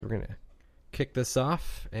going to kick this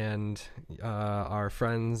off, and our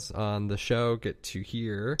friends on the show get to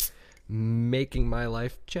hear Making My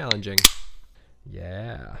Life Challenging.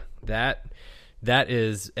 Yeah, that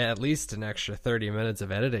is at least an extra 30 minutes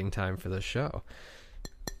of editing time for the show.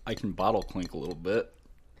 I can bottle clink a little bit.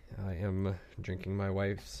 I am drinking my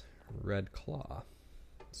wife's Red Claw.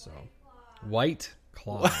 So, White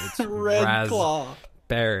Claw. It's Red Claw.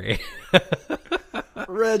 Raspberry.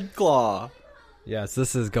 Red Claw. Yes,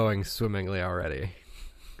 this is going swimmingly already.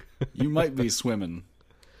 You might be swimming.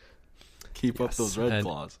 Keep up those Red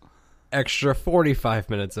Claws. Extra 45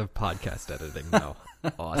 minutes of podcast editing now.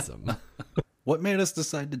 Awesome. What made us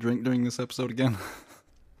decide to drink during this episode again?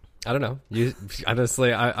 I don't know. You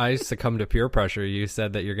honestly, I succumbed to peer pressure. You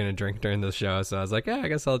said that you're going to drink during the show, so I was like, yeah, I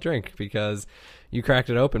guess I'll drink, because you cracked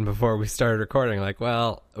it open before we started recording. Like,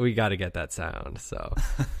 well, we got to get that sound. So,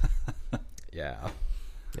 yeah,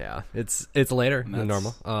 it's later than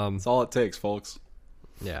normal. That's all it takes, folks.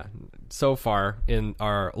 Yeah. So far in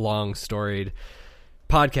our long storied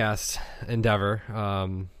podcast endeavor,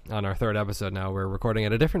 on our third episode now, we're recording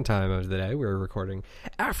at a different time of the day. We're recording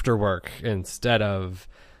after work instead of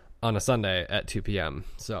on a Sunday at 2 p.m.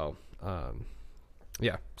 So,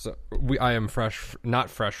 yeah. So I am not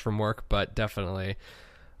fresh from work, but definitely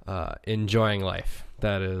enjoying life.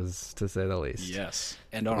 That is to say the least. Yes.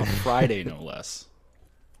 And on a Friday, no less.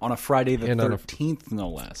 On a Friday the 13th, no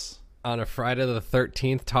less. On a Friday the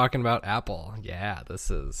 13th, talking about Apple. Yeah,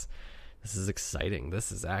 this is exciting.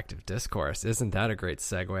 This is Active Discourse. Isn't that a great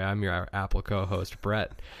segue? I'm your Apple co-host,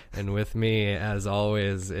 Brett. And with me, as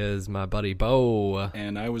always, is my buddy, Bo.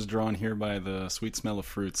 And I was drawn here by the sweet smell of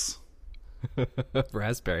fruits.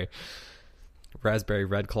 Raspberry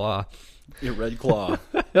Red Claw. Your Red Claw.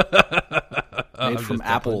 Made from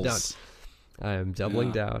apples. I am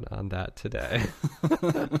doubling down on that today.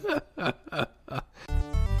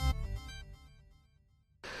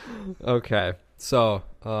 Okay. So,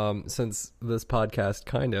 since this podcast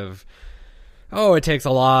kind of, it takes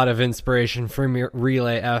a lot of inspiration from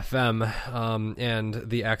Relay FM and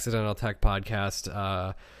the Accidental Tech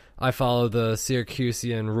podcast, I follow the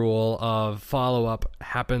Syracusean rule of follow-up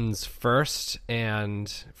happens first,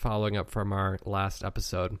 and following up from our last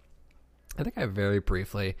episode, I think I very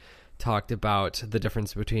briefly talked about the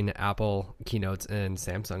difference between Apple keynotes and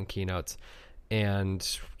Samsung keynotes.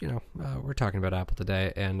 And, we're talking about Apple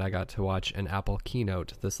today, and I got to watch an Apple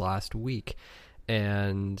keynote this last week.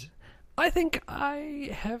 And I think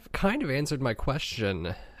I have kind of answered my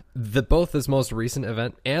question. Both this most recent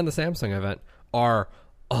event and the Samsung event are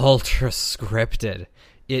ultra scripted.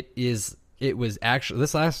 It was actually,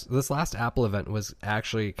 this last Apple event was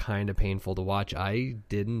actually kind of painful to watch. I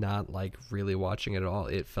did not like really watching it at all.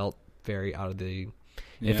 It felt very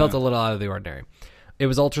it felt a little out of the ordinary. It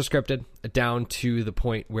was ultra scripted down to the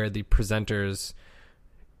point where the presenters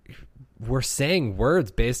were saying words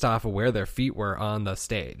based off of where their feet were on the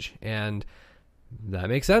stage. And that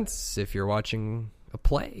makes sense if you're watching a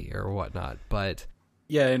play or whatnot. But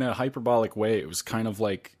yeah, in a hyperbolic way, it was kind of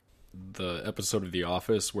like the episode of The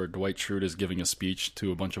Office where Dwight Schrute is giving a speech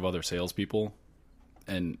to a bunch of other salespeople,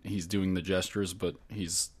 and he's doing the gestures, but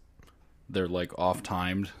they're like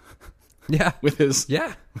off-timed. Yeah. with his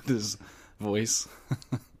voice.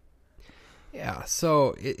 Yeah,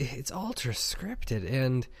 so it's ultra scripted,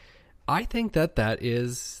 and I think that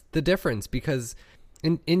is the difference, because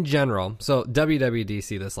in general, so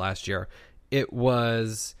WWDC this last year, it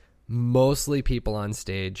was mostly people on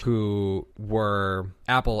stage who were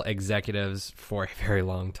Apple executives for a very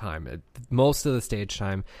long time. Most of the stage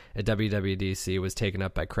time at WWDC was taken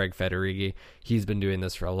up by Craig Federighi. He's been doing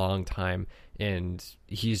this for a long time, and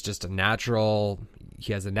he's just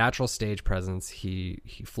he has a natural stage presence. He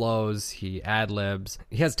flows, he ad-libs.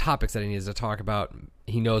 He has topics that he needs to talk about.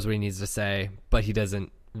 He knows what he needs to say, but he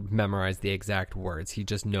doesn't memorize the exact words. He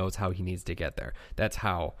just knows how he needs to get there. That's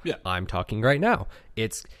how I'm talking right now.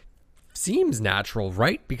 It seems natural,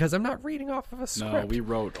 right? Because I'm not reading off of a script. No, we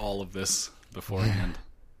wrote all of this beforehand.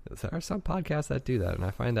 There are some podcasts that do that, and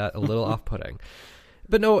I find that a little off-putting.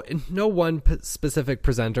 But no one specific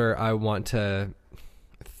presenter I want to,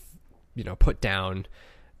 put down.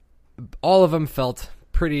 All of them felt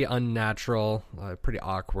pretty unnatural, pretty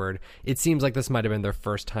awkward. It seems like this might have been their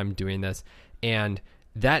first time doing this, and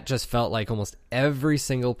that just felt like almost every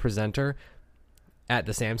single presenter at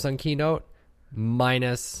the Samsung keynote,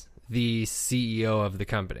 minus the CEO of the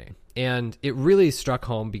company. And it really struck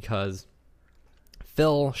home because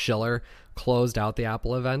Phil Schiller closed out the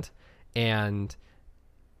Apple event, and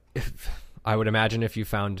I would imagine if you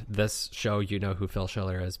found this show, you know who Phil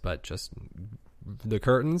Schiller is, but just the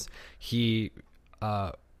curtains. He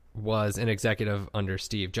was an executive under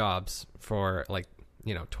Steve Jobs for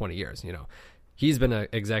 20 years. He's been an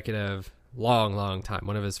executive long time.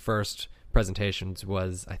 One of his first presentations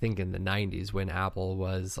was, I think, in the 90s when Apple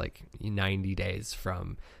was 90 days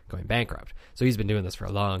from going bankrupt. So he's been doing this for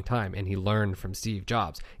a long time, and he learned from Steve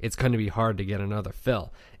Jobs. It's going to be hard to get another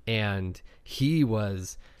Phil. And he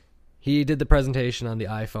did the presentation on the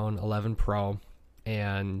iPhone 11 Pro,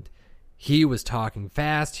 and he was talking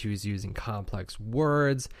fast. He was using complex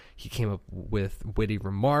words. He came up with witty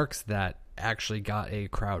remarks that actually got a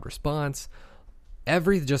crowd response.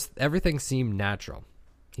 Everything seemed natural.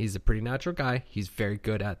 He's a pretty natural guy. He's very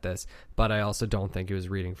good at this, but I also don't think he was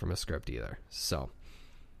reading from a script either. So,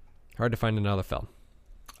 hard to find another Phil.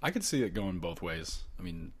 I could see it going both ways. I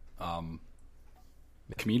mean,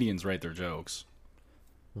 comedians write their jokes.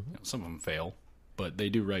 Mm-hmm. Some of them fail, but they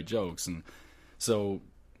do write jokes. And so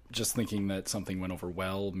just thinking that something went over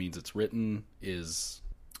well means it's written is,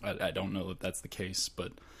 I don't know that that's the case,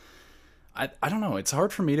 but I don't know. It's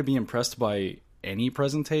hard for me to be impressed by any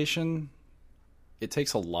presentation. It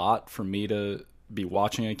takes a lot for me to be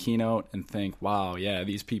watching a keynote and think, wow, yeah,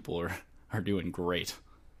 these people are doing great.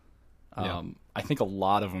 Yeah. I think a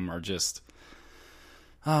lot of them are just,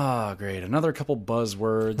 great. Another couple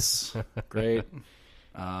buzzwords. Great.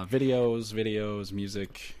 Videos,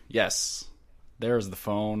 music. Yes. There's the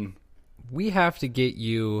phone. We have to get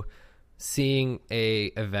you seeing a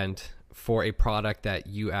event for a product that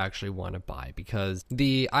you actually want to buy, because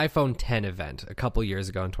the iPhone 10 event a couple years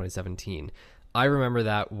ago in 2017, I remember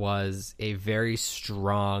that was a very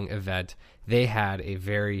strong event. They had a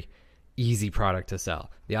very easy product to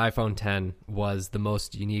sell. The iPhone 10 was the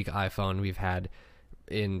most unique iPhone we've had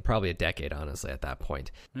in probably a decade, honestly, at that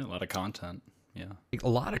point. Yeah, a lot of content. Yeah. A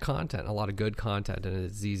lot of content, a lot of good content, and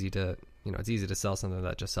it's easy to sell something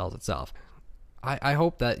that just sells itself. I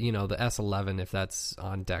hope that, the S11, if that's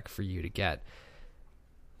on deck for you to get,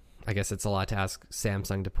 I guess it's a lot to ask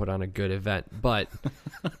Samsung to put on a good event, but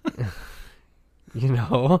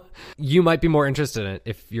you might be more interested in it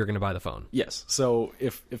if you're going to buy the phone. Yes. So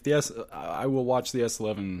if I will watch the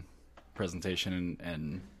S11 presentation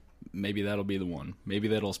and maybe that'll be the one. Maybe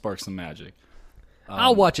that'll spark some magic.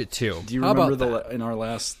 I'll watch it too. Do you remember in our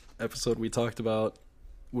last episode we talked about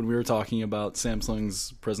when we were talking about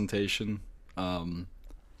Samsung's presentation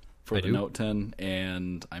for the Note 10,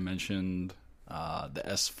 and I mentioned the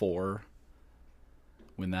S4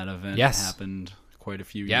 when that event happened quite a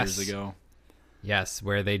few years ago. Yes,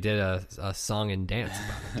 where they did a song and dance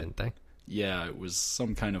about it, didn't they? Yeah, it was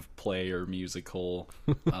some kind of play or musical.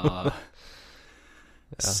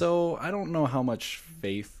 So I don't know how much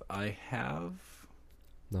faith I have,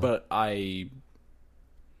 but I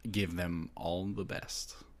give them all the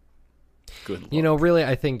best. Good luck. Really,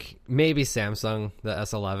 I think maybe Samsung, the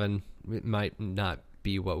S11, might not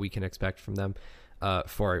be what we can expect from them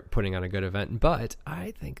for putting on a good event, but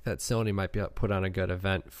I think that Sony might be put on a good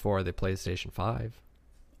event for the PlayStation 5.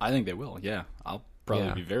 I think they will, yeah. I'll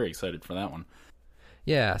probably be very excited for that one.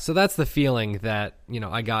 Yeah, so that's the feeling that,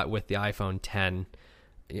 I got with the iPhone 10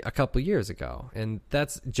 a couple years ago, and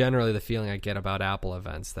that's generally the feeling I get about Apple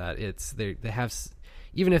events, that they have,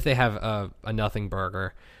 even if they have a nothing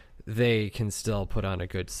burger, they can still put on a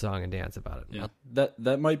good song and dance about it. Yeah,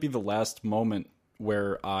 that might be the last moment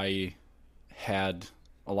where I had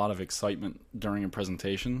a lot of excitement during a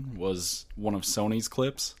presentation. Was one of Sony's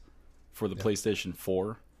clips for the PlayStation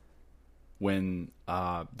 4 when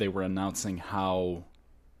they were announcing how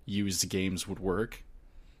used games would work.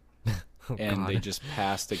 And they just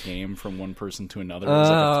passed a game from one person to another. It was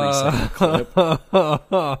like a 3-second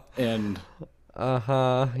clip. And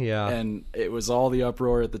yeah. And it was all the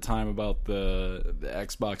uproar at the time about the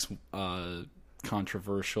Xbox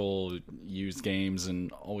controversial used games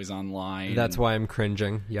and always online. That's why I'm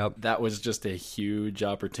cringing. Yep. That was just a huge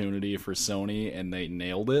opportunity for Sony, and they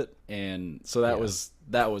nailed it. And so that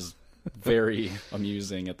was very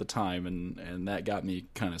amusing at the time, and that got me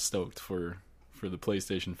kind of stoked for the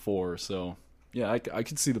PlayStation 4. So yeah, I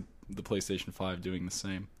could see the PlayStation 5 doing the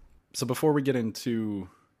same. So before we get into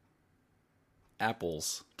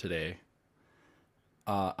Apple's today,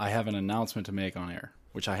 I have an announcement to make on air,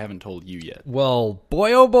 which I haven't told you yet. Well,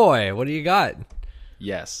 boy, oh boy, what do you got?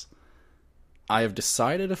 Yes. I have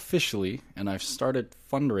decided officially, and I've started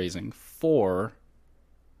fundraising for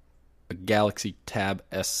a Galaxy Tab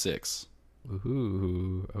S6.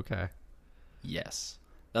 Ooh, okay. Yes.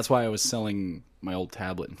 That's why I was selling my old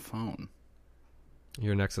tablet and phone.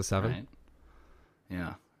 Your Nexus 7? Right?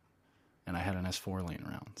 Yeah. And I had an S4 laying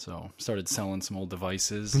around. So started selling some old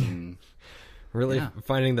devices and Really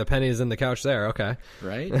finding the pennies in the couch there. Okay.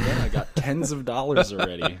 Right? Yeah, I got tens of dollars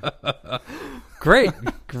already. Great.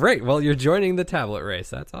 Well, you're joining the tablet race.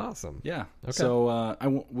 That's awesome. Yeah. Okay.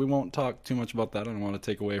 So we won't talk too much about that. I don't want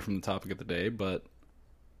to take away from the topic of the day, but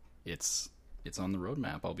it's on the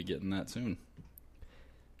roadmap. I'll be getting that soon.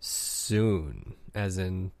 Soon, as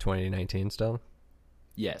in 2019 still?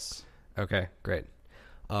 Yes. Okay, great.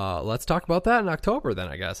 Let's talk about that in October then,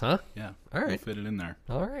 I guess, huh? Yeah. All right. We'll fit it in there.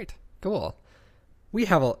 All right. Cool. We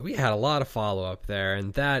had a lot of follow-up there,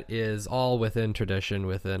 and that is all within tradition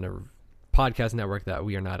within a podcast network that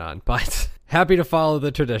we are not on, but happy to follow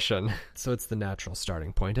the tradition. So it's the natural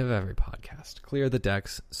starting point of every podcast. Clear the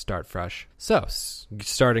decks, start fresh. So,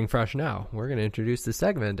 starting fresh now, we're going to introduce the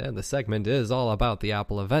segment, and the segment is all about the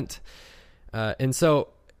Apple event. And so,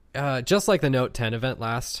 just like the Note 10 event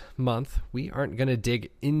last month, we aren't going to dig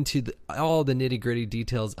into all the nitty-gritty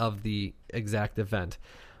details of the exact event,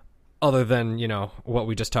 other than, what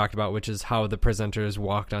we just talked about, which is how the presenters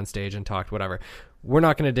walked on stage and talked, whatever. We're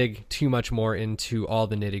not going to dig too much more into all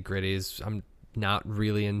the nitty-gritties. I'm not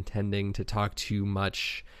really intending to talk too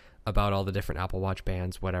much about all the different Apple Watch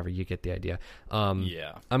bands, whatever. You get the idea.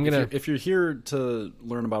 Yeah. I'm gonna. If you're here to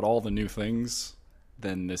learn about all the new things,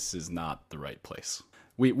 then this is not the right place.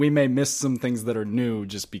 We may miss some things that are new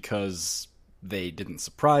just because they didn't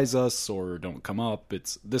surprise us or don't come up.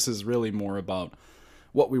 This is really more about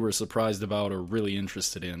what we were surprised about or really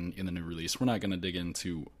interested in the new release. We're not going to dig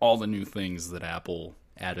into all the new things that Apple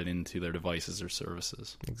added into their devices or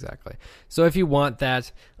services. Exactly. So if you want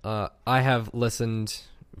that, I have listened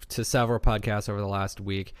to several podcasts over the last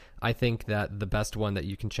week. I think that the best one that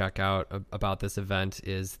you can check out about this event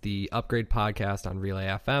is the Upgrade podcast on Relay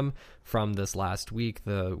FM from this last week,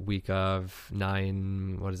 the week of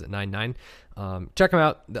 9/9. Check them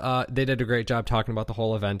out. They did a great job talking about the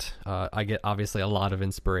whole event. I get obviously a lot of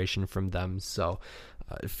inspiration from them, so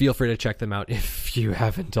feel free to check them out if you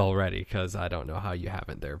haven't already, because I don't know how you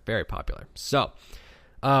haven't. They're very popular. So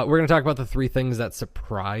we're going to talk about the 3 things that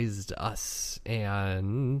surprised us,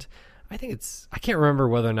 and I can't remember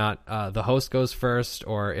whether or not the host goes first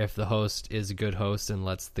or if the host is a good host and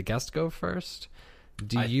lets the guest go first.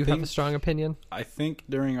 Do you have a strong opinion? I think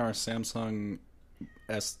during our Samsung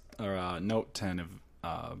Note 10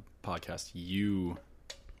 podcast, you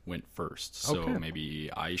went first, so Okay. maybe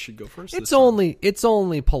I should go first. It's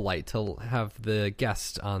only polite to have the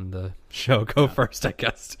guest on the show go first, I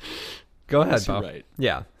guess. Go ahead, Bo. Right.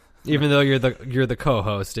 Yeah. Even though you're the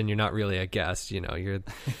co-host and you're not really a guest, you're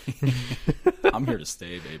I'm here to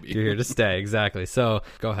stay, baby. you're here to stay, exactly. So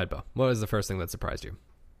go ahead, Bo. What was the first thing that surprised you?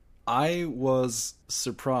 I was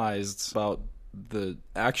surprised about the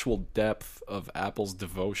actual depth of Apple's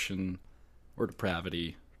devotion or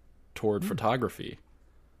depravity toward photography.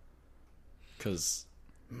 Because,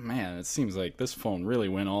 man, it seems like this phone really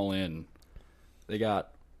went all in. They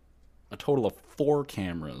got a total of 4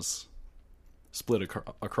 cameras split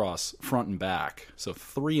across front and back. So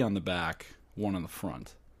 3 on the back, 1 on the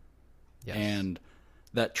front. Yes. And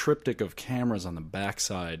that triptych of cameras on the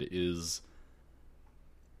backside is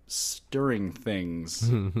stirring things.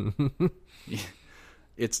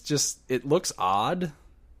 It looks odd,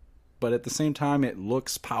 but at the same time it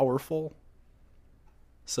looks powerful.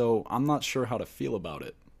 So I'm not sure how to feel about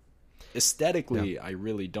it. Aesthetically, I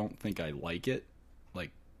really don't think I like it.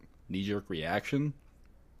 Like, knee-jerk reaction.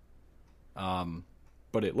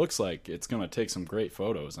 But it looks like it's going to take some great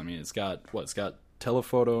photos. I mean, it's got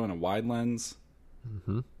telephoto and a wide lens.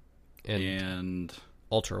 Mm-hmm. And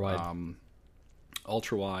ultra-wide.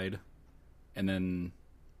 Ultra-wide. And then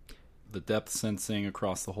the depth sensing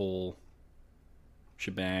across the whole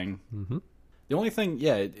shebang. Mm-hmm. The only thing,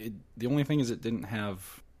 is it didn't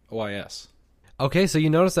have OIS. Okay, so you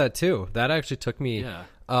noticed that too. That actually took me Yeah.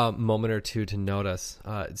 a moment or two to notice.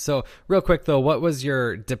 So real quick though, what was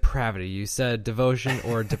your depravity? You said devotion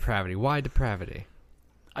or depravity. Why depravity?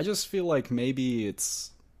 I just feel like maybe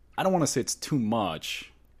I don't want to say it's too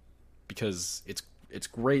much, because it's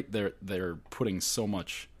great they're putting so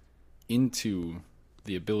much into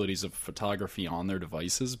the abilities of photography on their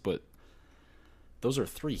devices, but those are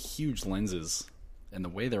 3 huge lenses, and the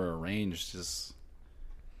way they're arranged is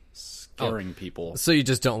scaring people. So you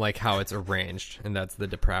just don't like how it's arranged, and that's the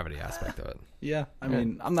depravity aspect of it. Yeah, I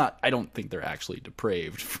mean, I don't think they're actually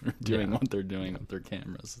depraved for doing what they're doing with their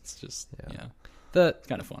cameras. It's just, it's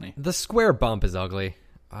kind of funny. The square bump is ugly.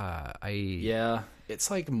 Yeah,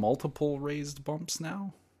 it's like multiple raised bumps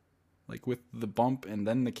now, like with the bump and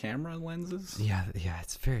then the camera lenses. Yeah,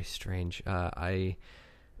 it's very strange. I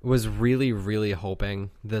was really, really hoping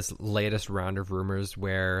this latest round of rumors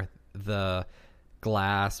where the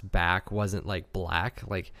glass back wasn't like black,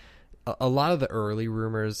 like a lot of the early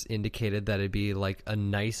rumors indicated that it'd be like a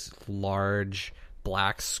nice large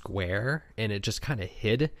black square, and it just kind of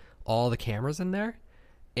hid all the cameras in there.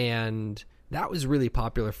 And that was really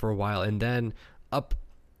popular for a while. And then up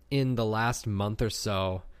in the last month or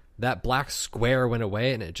so, that black square went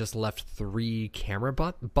away and it just left 3 camera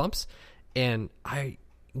bumps. And I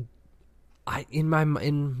in my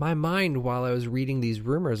mind, while I was reading these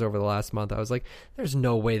rumors over the last month, I was like, there's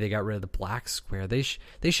no way they got rid of the black square. They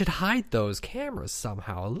should hide those cameras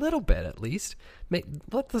somehow, a little bit at least.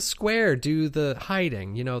 Let the square do the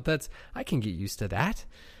hiding. I can get used to that.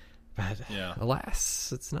 But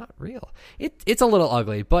alas, it's not real. It's a little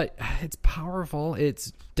ugly, but it's powerful.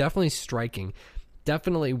 It's definitely striking.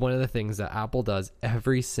 Definitely one of the things that Apple does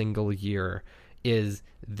every single year is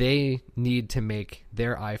they need to make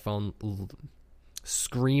their iPhone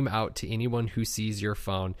scream out to anyone who sees your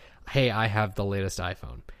phone, hey, I have the latest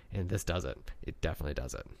iPhone. And this does it. It definitely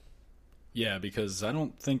does it. Yeah, because I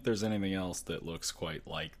don't think there's anything else that looks quite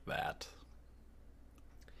like that.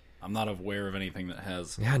 I'm not aware of anything that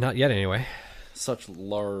has... Yeah, not yet anyway. ...such a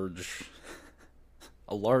large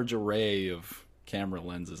array of camera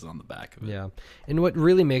lenses on the back of it. Yeah. And what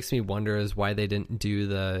really makes me wonder is why they didn't do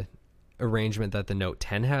the arrangement that the Note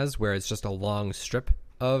 10 has, where it's just a long strip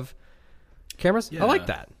of cameras. Yeah. I like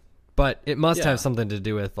that. But it must have something to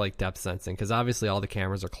do with like depth sensing, because obviously all the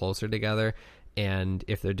cameras are closer together. And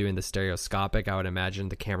if they're doing the stereoscopic, I would imagine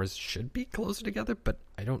the cameras should be closer together, but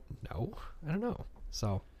I don't know.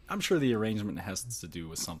 So... I'm sure the arrangement has to do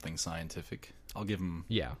with something scientific. I'll give them...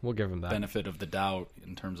 Yeah, we'll give them that. ...benefit of the doubt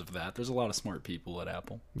in terms of that. There's a lot of smart people at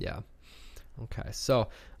Apple. Yeah. Okay, so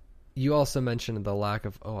you also mentioned the lack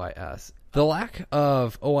of OIS. The lack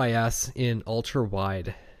of OIS in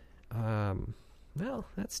ultra-wide, well,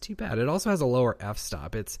 that's too bad. It also has a lower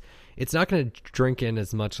f-stop. It's not going to drink in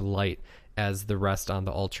as much light as the rest on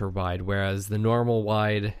the ultra-wide, whereas the normal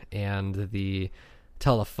wide and the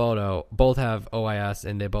telephoto both have OIS,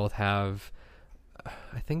 and they both have,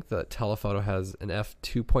 I think the telephoto has an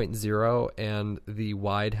f2.0 and the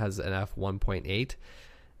wide has an f1.8,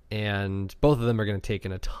 and both of them are going to take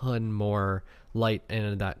in a ton more light,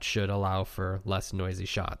 and that should allow for less noisy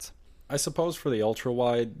shots. I suppose for the ultra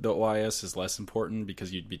wide, the OIS is less important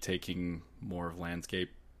because you'd be taking more of landscape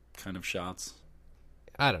kind of shots.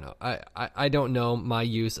 I don't know. I don't know my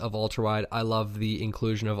use of ultra wide. I love the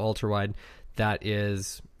inclusion of ultra wide. That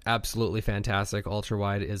is absolutely fantastic. Ultra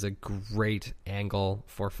wide is a great angle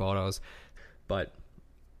for photos, but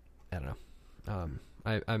I don't know.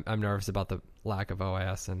 I'm nervous about the lack of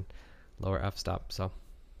OIS and lower f-stop. So,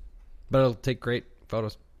 but it'll take great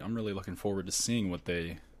photos. I'm really looking forward to seeing what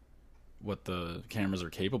the cameras are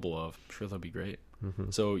capable of. I'm sure they'll be great. Mm-hmm.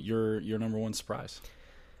 So your number one surprise.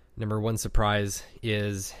 Number one surprise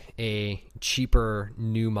is a cheaper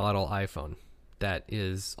new model iPhone. That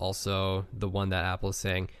is also the one that Apple is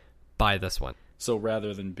saying, buy this one. So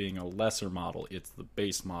rather than being a lesser model, it's the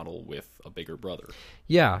base model with a bigger brother.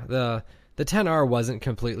 Yeah, the 10R wasn't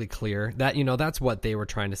completely clear. That's what they were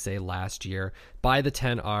trying to say last year. Buy the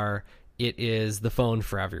 10R, it is the phone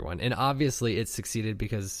for everyone. And obviously it succeeded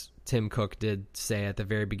because Tim Cook did say at the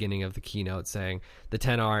very beginning of the keynote saying the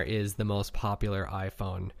 10R is the most popular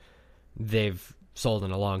iPhone they've sold in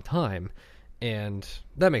a long time. And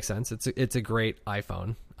that makes sense. It's a great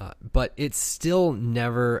iPhone, but it still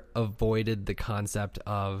never avoided the concept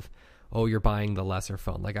of, oh, you're buying the lesser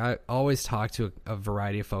phone. Like I always talk to a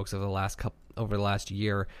variety of folks over the last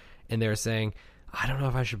year, and they're saying, I don't know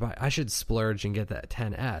if I should splurge and get that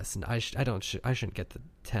 10s, and I shouldn't get the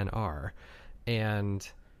 10R. And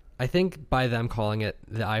I think by them calling it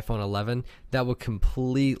the iPhone 11, that would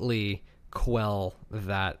completely quell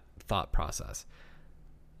that thought process.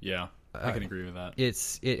 Yeah. I can agree with that.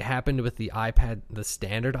 It happened with the iPad, the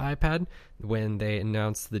standard iPad, when they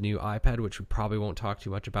announced the new iPad, which we probably won't talk too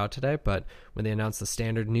much about today, but when they announced the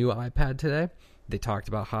standard new iPad today, they talked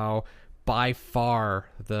about how by far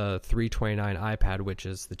the $329 iPad, which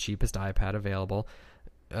is the cheapest iPad available,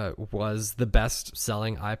 was the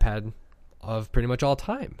best-selling iPad of pretty much all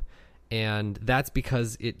time. And that's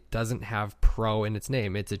because it doesn't have Pro in its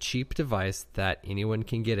name. It's a cheap device that anyone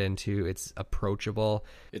can get into. It's approachable.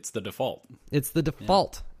 It's the default. It's the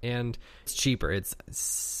default. Yeah. And it's cheaper. It's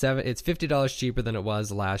 $50 cheaper than it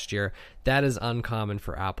was last year. That is uncommon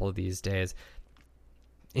for Apple these days.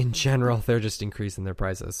 In general, they're just increasing their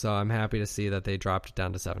prices. So I'm happy to see that they dropped it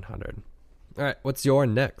down to $700. All right, what's your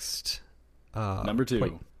next? Number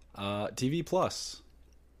 2, TV Plus.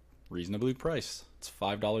 Reasonably priced. It's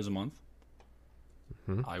 $5 a month.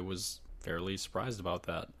 Mm-hmm. I was fairly surprised about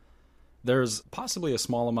that. There's possibly a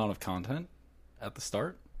small amount of content at the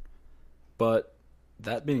start, but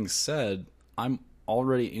that being said, I'm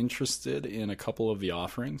already interested in a couple of the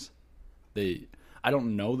offerings. I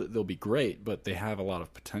don't know that they'll be great, but they have a lot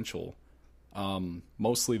of potential.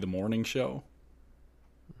 Mostly the morning show,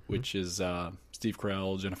 which is Steve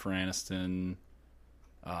Carell, Jennifer Aniston,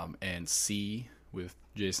 and C with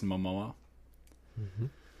Jason Momoa. Mm-hmm.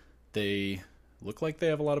 They look like they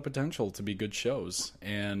have a lot of potential to be good shows,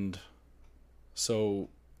 and so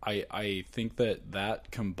I think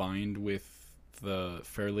that combined with the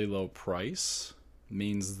fairly low price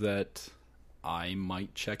means that I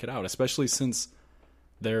might check it out, especially since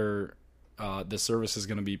the service is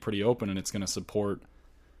going to be pretty open and it's going to support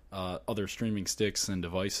other streaming sticks and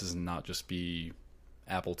devices and not just be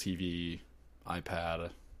Apple TV, iPad,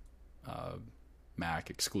 Mac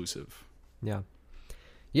exclusive. Yeah.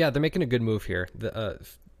 Yeah, they're making a good move here.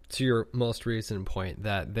 To your most recent point,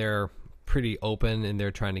 that they're pretty open and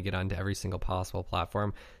they're trying to get onto every single possible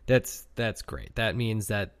platform. That's great. That means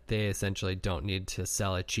that they essentially don't need to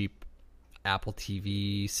sell a cheap Apple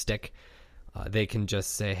TV stick. They can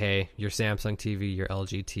just say, hey, your Samsung TV, your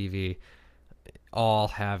LG TV, all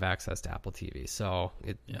have access to Apple TV. So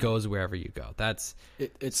it goes wherever you go. It's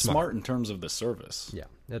smart in terms of the service. Yeah.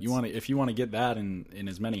 If you want to get that in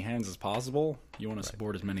as many hands as possible, you want to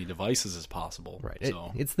support as many devices as possible. Right.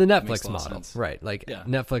 So it's the Netflix model. Sense. Right. Like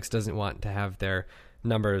Netflix doesn't want to have their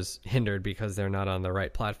numbers hindered because they're not on the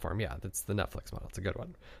right platform. Yeah, that's the Netflix model. It's a good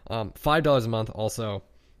one. $5 a month also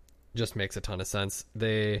just makes a ton of sense.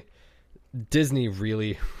 Disney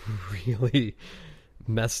really, really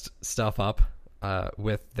messed stuff up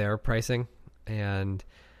with their pricing, and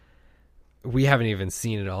we haven't even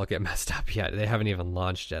seen it all get messed up yet. They haven't even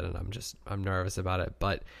launched yet, and I'm nervous about it.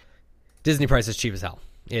 But Disney price is cheap as hell.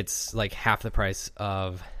 It's like half the price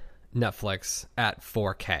of Netflix at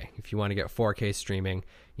 4K. If you want to get 4K streaming,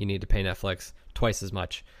 you need to pay Netflix twice as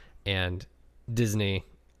much. And Disney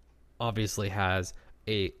obviously has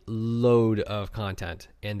a load of content,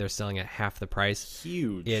 and they're selling at half the price.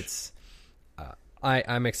 Huge. It's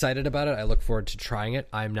I'm excited about it. I look forward to trying it.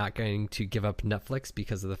 I'm not going to give up Netflix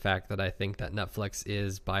because of the fact that I think that Netflix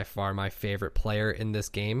is by far my favorite player in this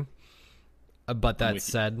game. But that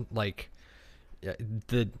said, like,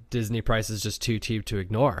 the Disney price is just too cheap to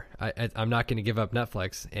ignore. I'm not going to give up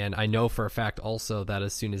Netflix, and I know for a fact also that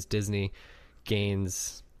as soon as Disney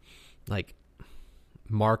gains like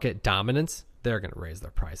market dominance, they're going to raise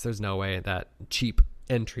their price. There's no way that cheap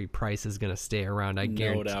entry price is going to stay around. I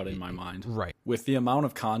guarantee. No doubt in my mind. Right. With the amount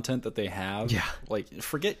of content that they have, like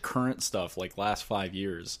forget current stuff like last 5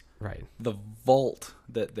 years. Right. The vault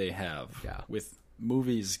that they have with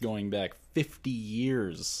movies going back 50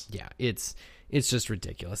 years. Yeah, it's just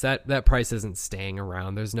ridiculous. That price isn't staying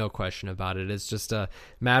around. There's no question about it. It's just a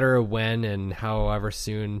matter of when and however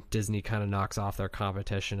soon Disney kind of knocks off their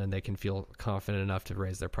competition and they can feel confident enough to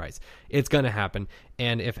raise their price. It's going to happen.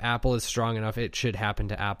 And if Apple is strong enough, it should happen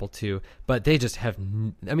to Apple too. But they just have,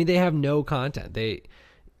 they have no content. They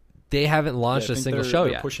haven't launched a single show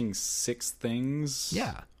yet. They're pushing 6 things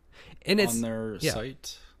and on their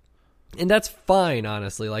site. And that's fine,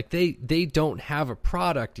 honestly. Like they don't have a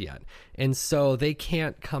product yet. And so they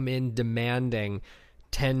can't come in demanding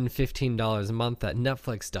 $10, $15 a month that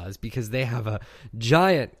Netflix does because they have a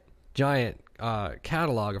giant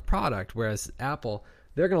catalog of product. Whereas Apple,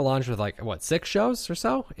 they're going to launch with 6 shows or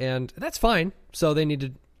so. And that's fine. So they need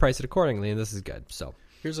to price it accordingly. And this is good. So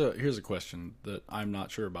here's a question that I'm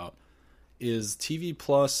not sure about. Is TV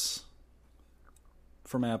Plus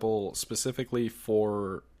from Apple specifically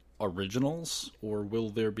for originals, or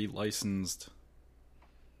will there be licensed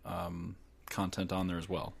content on there as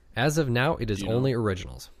well? As of now, it is only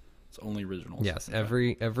originals. It's only originals. Yes,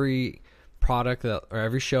 okay. Every product or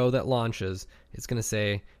every show that launches, it's going to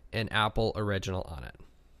say an Apple original on it.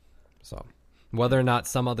 So whether or not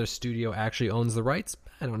some other studio actually owns the rights,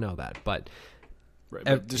 I don't know that, but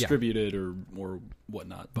distributed or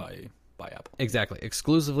whatnot by Apple. Exactly,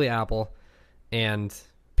 exclusively Apple, and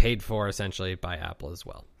paid for essentially by Apple as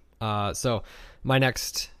well. So my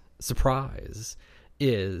next surprise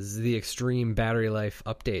is the extreme battery life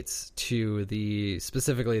updates to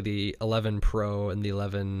specifically the 11 Pro and the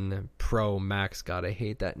 11 Pro Max. God, I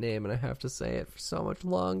hate that name, and I have to say it for so much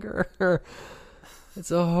longer.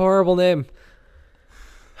 It's a horrible name.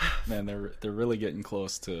 Man, they're really getting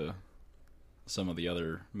close to some of the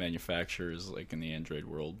other manufacturers, like in the Android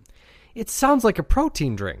world. It sounds like a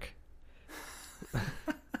protein drink.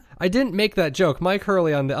 I didn't make that joke. Mike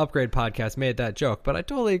Hurley on the Upgrade podcast made that joke, but I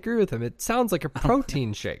totally agree with him. It sounds like a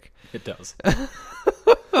protein shake. It does.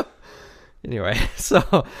 Anyway,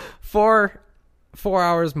 so 4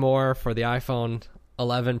 hours more for the iPhone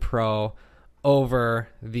 11 Pro over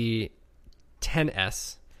the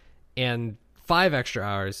 10s and 5 extra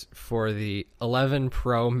hours for the 11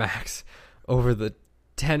 Pro Max over the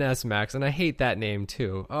 10s Max. And I hate that name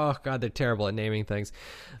too. Oh God, they're terrible at naming things.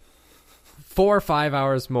 4 or 5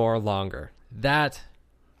 hours more longer. Now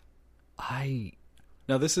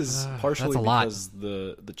this is partially that's a lot. because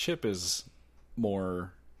the chip is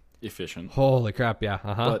more efficient. Holy crap, yeah.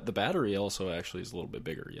 But the battery also actually is a little bit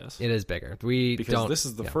bigger, yes? It is bigger. Because this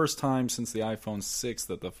is the first time since the iPhone 6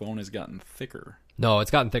 that the phone has gotten thicker. No,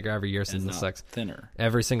 it's gotten thicker every year since and the not 6. Thinner.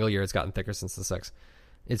 Every single year it's gotten thicker since the 6.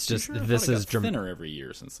 It's just, Sure, I this thought it is got thinner every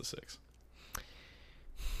year since the 6.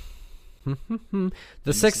 The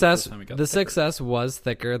This is the 6S first time it got the thicker. 6S was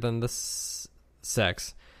thicker than the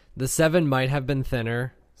 6. The 7 might have been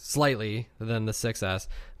thinner slightly than the 6S,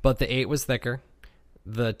 but the 8 was thicker.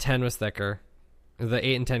 The 10 was thicker. The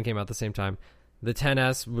 8 and 10 came out at the same time. The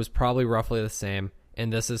 10S was probably roughly the same,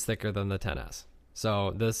 and this is thicker than the 10S.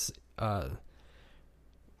 So this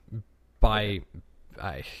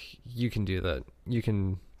you can do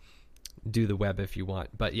the web if you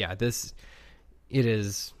want, but yeah, it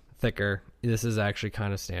is thicker. This is actually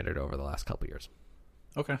kind of standard over the last couple years.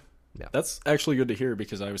 Okay. Yeah. That's actually good to hear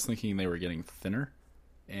because I was thinking they were getting thinner,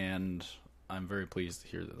 and I'm very pleased to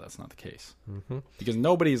hear that that's not the case. Mm-hmm. Because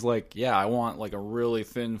nobody's like, yeah, I want like a really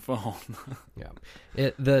thin phone. Yeah,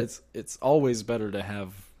 It's always better to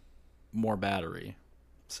have more battery.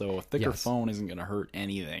 So a thicker Yes. phone isn't going to hurt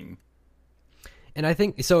anything. and I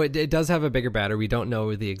think so. It does have a bigger battery. We don't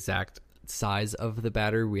know the exact size of the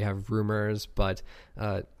battery. We have rumors, but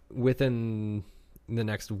within the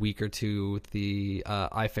next week or two, the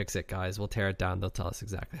iFixit guys will tear it down. They'll tell us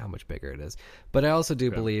exactly how much bigger it is. But I also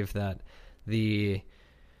do believe that the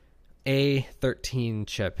A13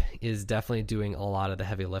 chip is definitely doing a lot of the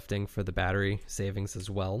heavy lifting for the battery savings as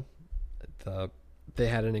well. They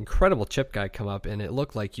had an incredible chip guy come up, and it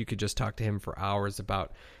looked like you could just talk to him for hours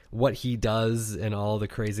about what he does and all the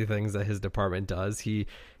crazy things that his department does. He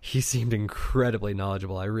seemed incredibly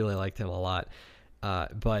knowledgeable. I really liked him a lot.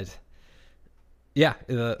 But yeah,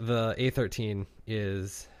 the A13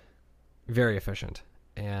 is very efficient,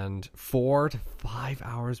 and 4 to 5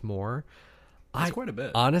 hours more. That's quite a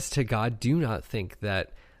bit. Honest to God, do not think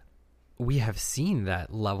that we have seen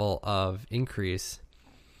that level of increase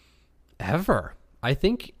ever. I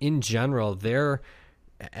think in general,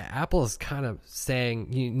 Apple is kind of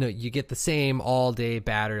saying, you get the same all day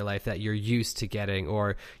battery life that you're used to getting,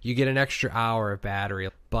 or you get an extra hour of battery,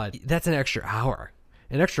 but that's an extra hour.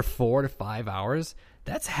 An extra 4 to 5 hours,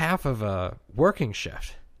 that's half of a working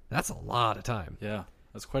shift. That's a lot of time. Yeah,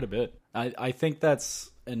 that's quite a bit. I think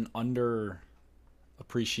that's an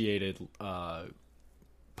underappreciated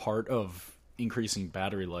part of increasing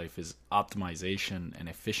battery life is optimization and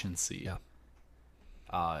efficiency. Yeah.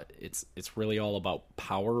 It's really all about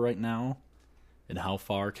power right now and how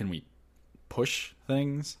far can we push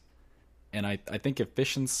things. And I think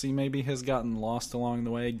efficiency maybe has gotten lost along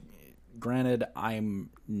the way. Granted, I'm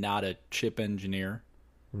not a chip engineer.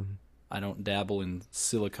 Mm-hmm. I don't dabble in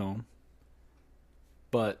silicone.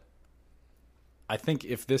 But I think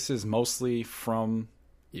if this is mostly from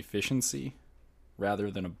efficiency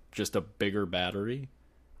rather than just a bigger battery,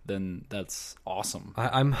 then that's awesome.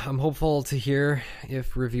 I'm hopeful to hear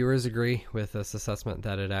if reviewers agree with this assessment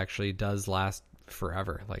that it actually does last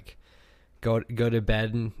forever. Like, go to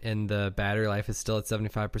bed and the battery life is still at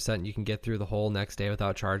 75%. You can get through the whole next day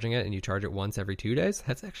without charging it, and you charge it once every 2 days.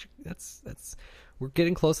 That's we're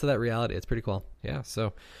getting close to that reality. It's pretty cool. Yeah.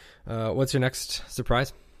 So, what's your next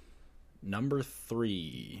surprise? Number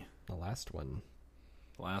 3. The last one.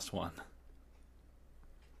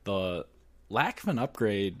 The lack of an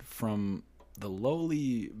upgrade from the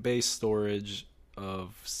lowly base storage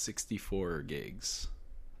of 64 gigs.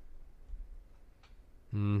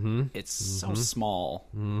 Mm-hmm. It's so small.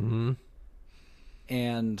 Mm-hmm.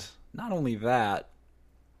 And not only that,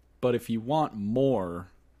 but if you want more,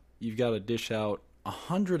 you've got to dish out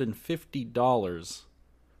 $150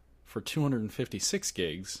 for 256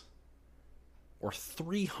 gigs, or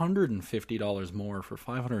 $350 more for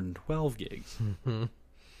 512 gigs. Mm-hmm.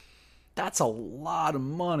 That's a lot of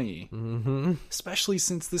money. Mm-hmm. Especially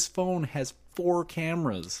since this phone has 4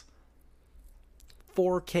 cameras.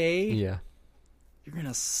 4K? Yeah. You're going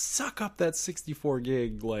to suck up that 64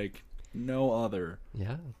 gig like no other.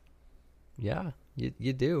 Yeah. Yeah,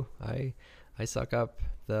 you do. I suck up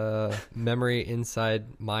the memory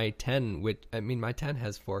inside my 10, which, I mean, my 10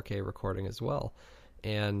 has 4K recording as well.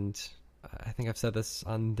 And I think I've said this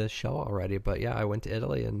on this show already, but yeah, I went to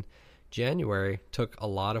Italy in January, took a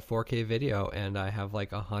lot of 4K video, and I have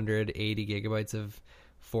like 180 gigabytes of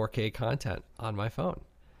 4K content on my phone.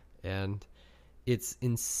 And it's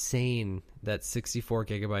insane that 64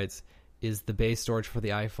 gigabytes is the base storage for the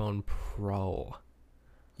iPhone Pro.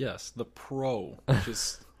 Yes, the Pro, which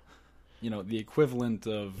is, the equivalent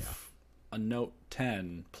of a Note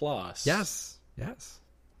 10 Plus. Yes.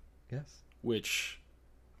 Which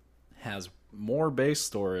has more base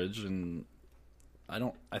storage, and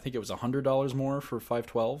I think it was $100 more for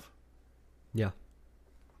 512. Yeah.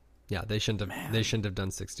 Yeah, they shouldn't have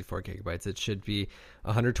done 64 gigabytes. It should be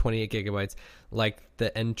 128 gigabytes, like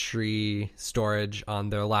the entry storage on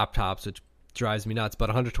their laptops, which drives me nuts. But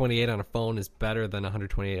 128 on a phone is better than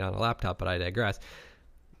 128 on a laptop, but I digress.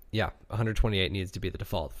 Yeah, 128 needs to be the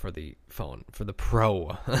default for the phone, for the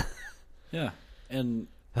Pro. Yeah, and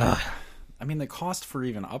the cost for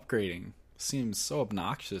even upgrading seems so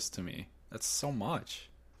obnoxious to me. That's so much.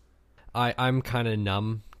 I'm kind of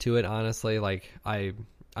numb to it, honestly. Like, I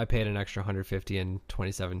paid an extra $150 in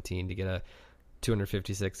 2017 to get a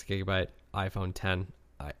 256 gigabyte iPhone 10.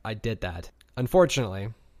 I did that. Unfortunately,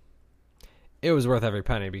 it was worth every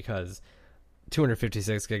penny because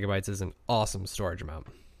 256 gigabytes is an awesome storage amount.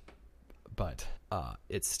 But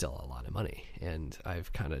it's still a lot of money, and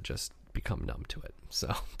I've kind of just become numb to it.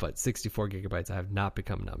 So, but 64 gigabytes I have not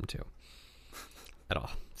become numb to at all.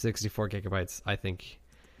 64 gigabytes, I think...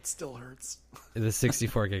 It still hurts. The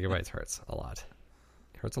 64 gigabytes hurts a lot.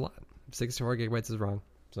 It hurts a lot. 64 gigabytes is wrong.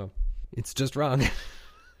 So it's just wrong.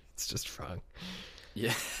 It's just wrong.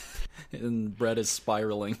 Yeah. And Brett is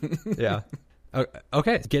spiraling. Yeah.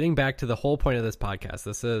 Okay. Getting back to the whole point of this podcast.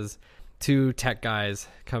 This is two tech guys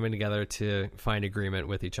coming together to find agreement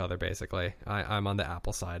with each other, basically. I'm on the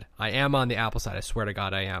Apple side. I am on the Apple side. I swear to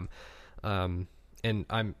God I am. And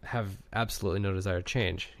I have absolutely no desire to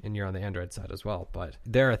change. And you're on the Android side as well. But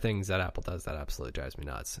there are things that Apple does that absolutely drives me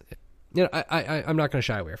nuts. I'm not going to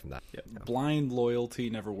shy away from that. Yeah. Blind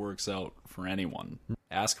loyalty never works out for anyone.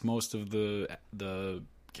 Ask most of the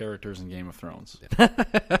characters in Game of Thrones.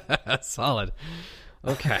 Solid.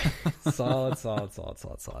 Okay. Solid.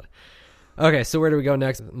 Okay, so where do we go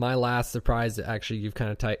next? My last surprise, actually, you've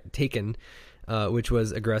kind of taken, which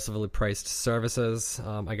was aggressively priced services.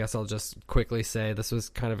 I guess I'll just quickly say this was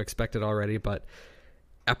kind of expected already, but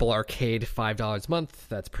Apple Arcade, $5 a month.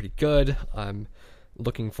 That's pretty good. I'm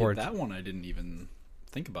looking forward to that one. I didn't even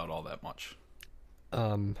think about all that much.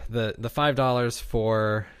 The $5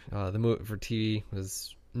 for for TV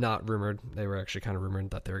was not rumored. They were actually kind of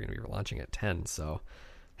rumored that they were going to be launching at 10. So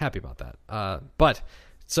happy about that. But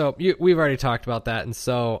so we've already talked about that, and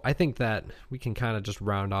so I think that we can kind of just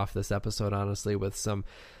round off this episode, honestly, with some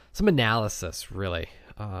analysis, really.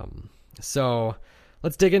 So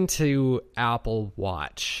let's dig into Apple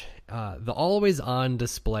Watch. The always-on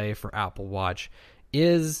display for Apple Watch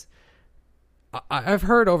is, I've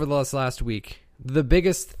heard over the last week, the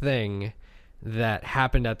biggest thing that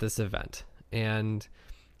happened at this event. And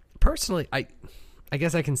personally, I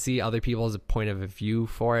guess I can see other people's point of view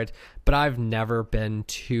for it, but I've never been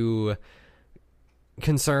too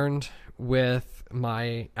concerned with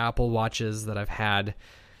my Apple Watches that I've had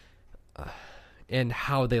and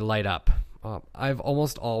how they light up. I've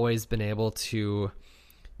almost always been able to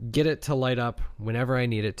get it to light up whenever I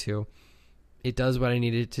need it to. It does what I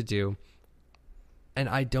need it to do. And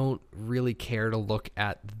I don't really care to look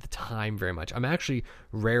at the time very much. I'm actually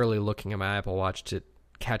rarely looking at my Apple Watch to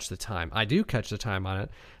catch the time. I do catch the time on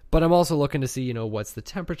it, but I'm also looking to see, what's the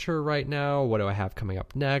temperature right now? What do I have coming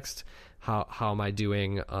up next? How am I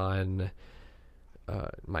doing on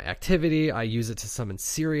my activity? I use it to summon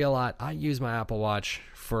Siri a lot. I use my Apple Watch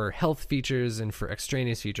for health features and for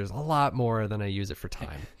extraneous features a lot more than I use it for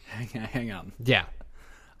time. Hang on. Yeah.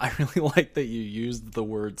 I really like that you used the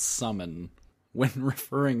word summon when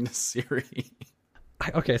referring to Siri.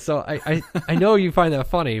 Okay, so I know you find that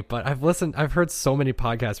funny, but I've heard so many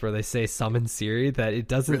podcasts where they say summon Siri that it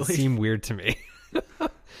doesn't seem weird to me.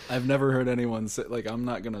 I've never heard anyone say, I'm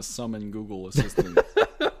not going to summon Google Assistant.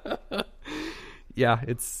 Yeah,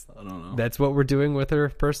 I don't know. That's what we're doing with our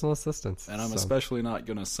personal assistants. And I'm especially not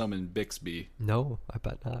going to summon Bixby. No, I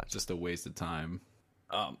bet not. Just a waste of time.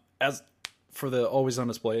 As for the always on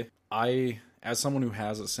display, as someone who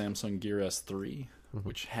has a Samsung Gear S3,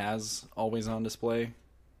 which has always on display,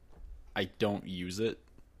 I don't use it,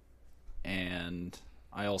 and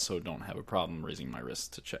I also don't have a problem raising my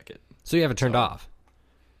wrist to check it. So you have it turned off?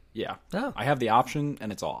 Yeah. Oh. I have the option,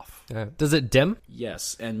 and it's off. Does it dim?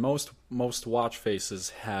 Yes, and most watch faces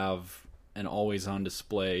have an always on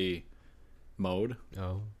display mode.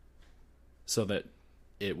 Oh. So that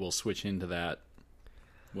it will switch into that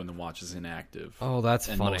when the watch is inactive. Oh, that's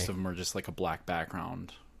and funny. Most of them are just like a black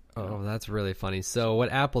background. Oh, that's really funny. So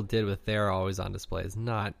what Apple did with their always on display is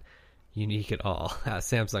not unique at all.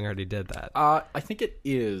 Samsung already did that. I think it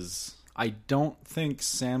is. I don't think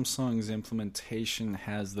Samsung's implementation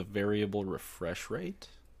has the variable refresh rate.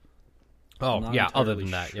 Oh, yeah, other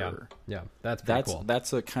than that, sure. Yeah, that's pretty cool.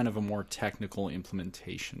 That's a kind of a more technical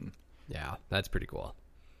implementation. Yeah, that's pretty cool.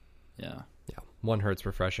 Yeah. Yeah, 1 hertz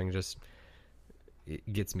refreshing just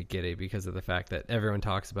it gets me giddy because of the fact that everyone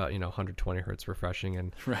talks about 120 hertz refreshing,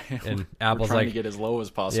 and Right. and We're Apple's trying like to get as low as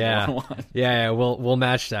possible. yeah, on one. yeah, we'll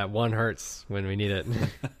match that 1 hertz when we need it.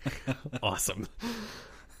 Awesome.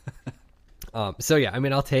 So yeah, I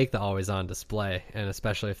mean, I'll take the always on display, and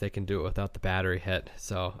especially if they can do it without the battery hit.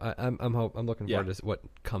 So I'm looking forward to what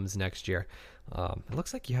comes next year. It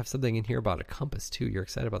looks like you have something in here about a compass too. You're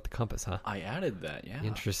excited about the compass, huh? I added that, yeah.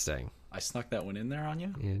 Interesting. I snuck that one in there on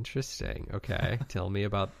you. Interesting. Okay, tell me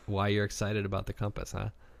about why you're excited about the compass, huh?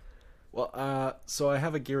 Well, so I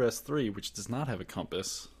have a Gear S3, which does not have a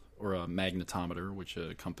compass or a magnetometer, which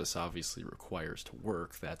a compass obviously requires to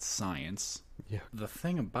work. That's science. Yeah. The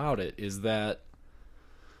thing about it is that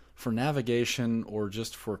for navigation or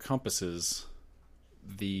just for compasses,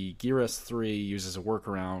 the Gear S3 uses a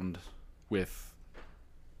workaround with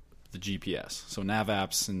the GPS. So nav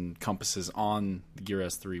apps and compasses on the Gear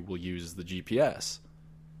S3 will use the GPS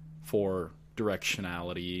for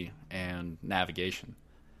directionality and navigation.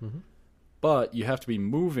 Mm-hmm. But you have to be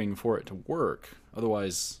moving for it to work.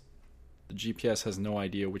 Otherwise, the GPS has no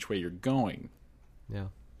idea which way you're going. Yeah.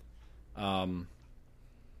 And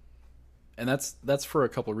that's for a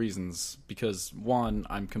couple of reasons. Because one,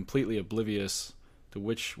 I'm completely oblivious to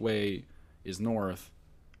which way is north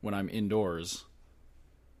when I'm indoors.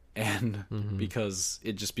 And because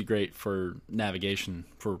it'd just be great for navigation,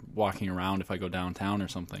 for walking around if I go downtown or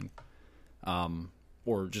something.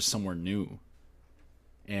 Or just somewhere new.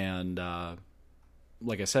 And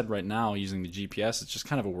like I said, right now, using the GPS, it's just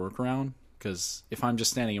kind of a workaround. Because if I'm just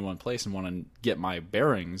standing in one place and want to get my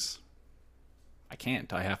bearings, I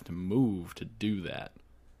can't. I have to move to do that.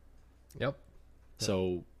 Yep.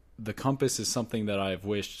 So the compass is something that I've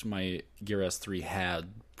wished my Gear S3 had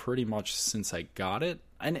pretty much since I got it.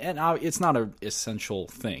 And it's not an essential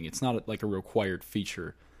thing. It's not like a required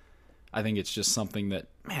feature. I think it's just something that,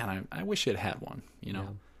 man, I wish it had one, you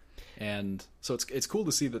know? Yeah. And so it's cool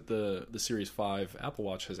to see that the Series 5 Apple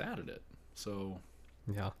Watch has added it. So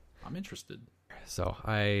yeah, I'm interested. So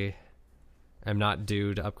I am not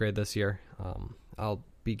due to upgrade this year. I'll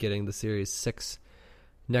be getting the Series 6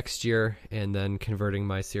 next year and then converting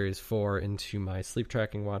my Series 4 into my sleep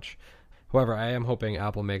tracking watch. However, I am hoping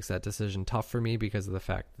Apple makes that decision tough for me because of the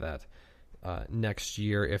fact that next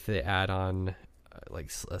year, if they add on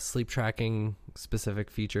like a sleep tracking specific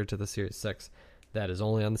feature to the Series 6 that is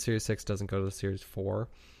only on the Series 6, doesn't go to the Series 4,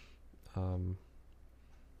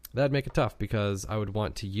 that'd make it tough because I would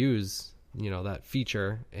want to use, that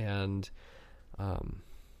feature, and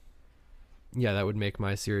that would make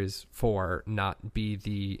my Series 4 not be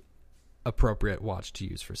the appropriate watch to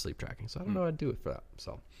use for sleep tracking. So I don't know how to do it for that.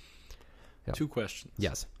 So, yeah. 2 questions.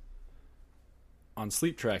 Yes. On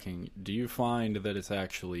sleep tracking, do you find that it's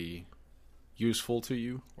actually useful to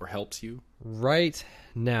you or helps you? Right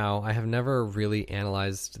now, I have never really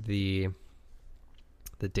analyzed the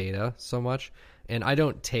data so much, and I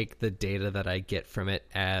don't take the data that I get from it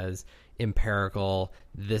as empirical.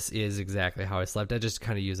 This is exactly how I slept. I just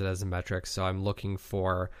kind of use it as a metric. So I'm looking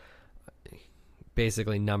for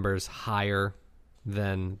basically numbers higher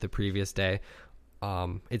than the previous day.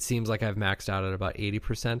 It seems like I've maxed out at about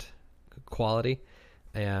 80% quality,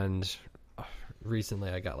 and recently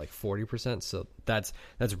I got like 40%. So that's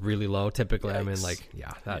really low. Typically, I'm in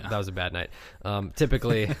that was a bad night.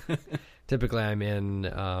 Typically I'm in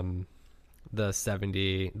the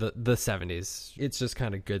 70s. It's just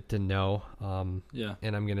kind of good to know.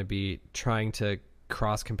 And I'm going to be trying to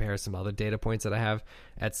cross compare some other data points that I have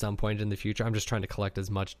at some point in the future. I'm just trying to collect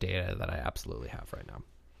as much data that I absolutely have right now.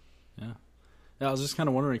 Yeah, I was just kind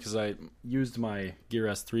of wondering because I used my Gear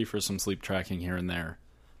S3 for some sleep tracking here and there.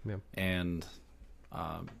 Yeah. And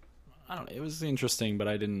I don't know, it was interesting, but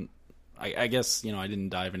I guess I didn't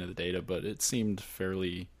dive into the data, but it seemed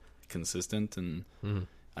fairly consistent, and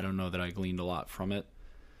I don't know that I gleaned a lot from it.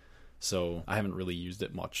 So I haven't really used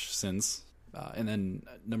it much since. And then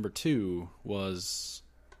number 2 was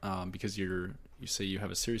because you say you have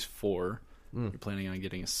a Series 4, you're planning on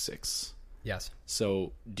getting a 6. Yes.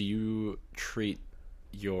 So do you treat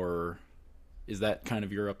is that kind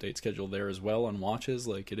of your update schedule there as well on watches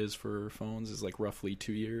like it is for phones, is like roughly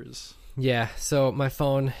 2 years? Yeah, so my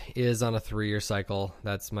phone is on a 3-year cycle.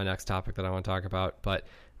 That's my next topic that I want to talk about. But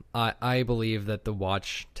I believe that the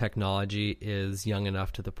watch technology is young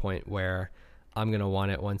enough to the point where I'm going to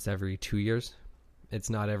want it once every 2 years. It's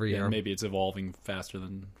not every Yeah, year. maybe it's evolving faster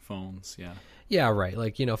than phones. Yeah. Yeah, right.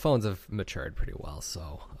 Like, you know, phones have matured pretty well,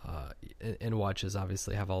 so and watches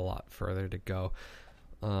obviously have a lot further to go.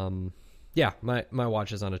 Yeah, my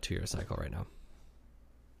watch is on a 2-year cycle right now.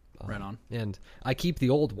 Right on. And I keep the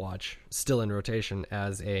old watch still in rotation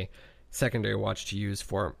as a secondary watch to use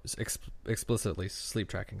for explicitly sleep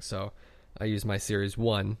tracking. So I use my Series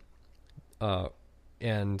 1,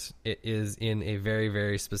 and it is in a very,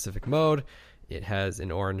 very specific mode. It has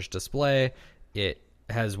an orange display. It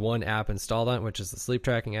has one app installed on it, which is the sleep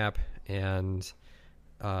tracking app, and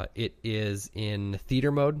it is in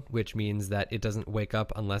theater mode, which means that it doesn't wake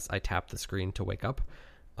up unless I tap the screen to wake up.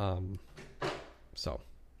 So,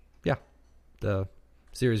 yeah, the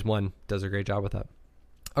Series 1 does a great job with that.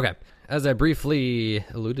 Okay, as I briefly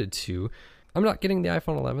alluded to, I'm not getting the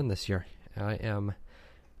iPhone 11 this year.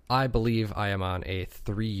 I believe I am on a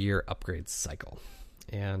 3-year upgrade cycle,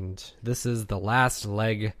 and this is the last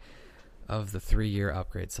leg of the 3-year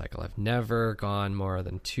upgrade cycle. I've never gone more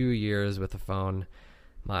than 2 years with a phone.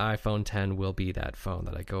 My iPhone 10 will be that phone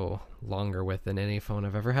that I go longer with than any phone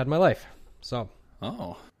I've ever had in my life. So,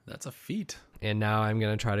 Oh, that's a feat. and now I'm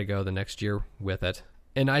going to try to go the next year with it.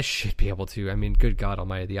 And I should be able to. I mean, good God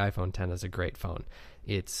almighty, the iPhone 10 is a great phone.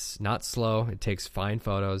 It's not slow. It takes fine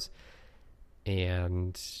photos.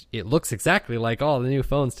 And it looks exactly like all the new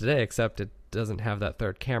phones today, except it doesn't have that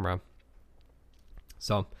third camera.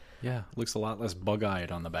 So, Yeah, looks a lot less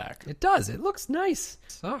bug-eyed on the back. it does. It looks nice.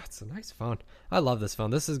 Oh, it's a nice phone. I love this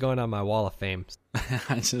phone. This is going on my wall of fame.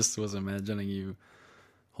 I just was imagining you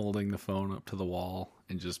holding the phone up to the wall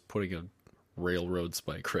and just putting a railroad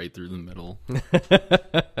spike right through the middle.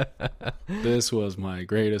 This was my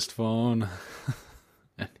greatest phone.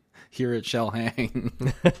 Here it shall hang.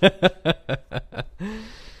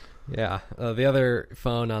 Yeah. The other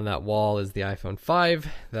phone on that wall is the iPhone 5.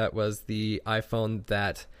 That was the iPhone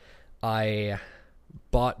that I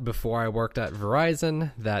bought before I worked at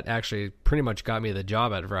Verizon. That actually pretty much got me the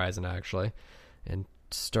job at Verizon, actually, and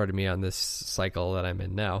started me on this cycle that I'm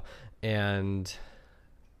in now. And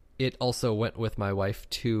it also went with my wife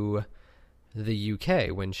to the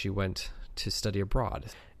UK when she went to study abroad.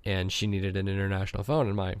 And she needed an international phone,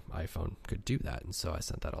 and my iPhone could do that. And so I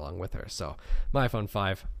sent that along with her. So my iPhone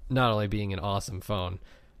 5, not only being an awesome phone,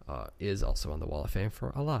 is also on the Wall of Fame for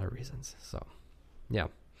a lot of reasons. So, yeah.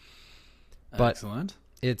 But Excellent.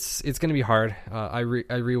 it's going to be hard. I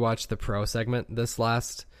rewatched the Pro segment this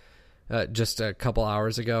just a couple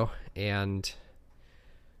hours ago, and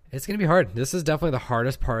it's going to be hard. This is definitely the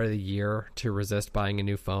hardest part of the year to resist buying a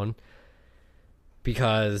new phone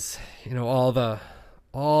because, you know, all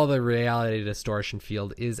the reality distortion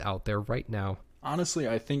field is out there right now. Honestly,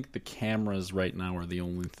 I think the cameras right now are the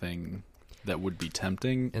only thing that would be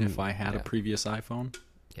tempting And- if I had yeah. a previous iPhone.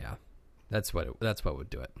 Yeah, that's what would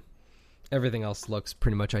do it. Everything else looks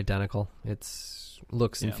pretty much identical. It's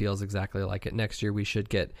looks and Yeah. feels exactly like it. Next year we should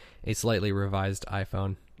get a slightly revised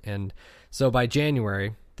iPhone, and so by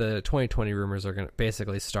January, the 2020 rumors are going to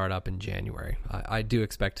basically start up in January. I do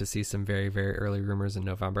expect to see some very, very early rumors in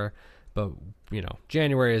November, but you know,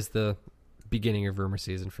 January is the beginning of rumor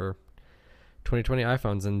season for 2020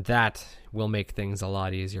 iPhones, and that will make things a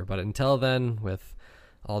lot easier. But until then, with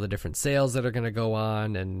all the different sales that are going to go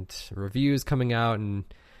on and reviews coming out, and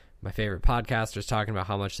my favorite podcasters talking about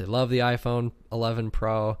how much they love the iPhone 11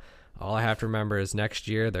 Pro, all I have to remember is next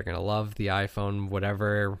year they're going to love the iPhone,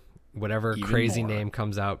 whatever Even crazy more. name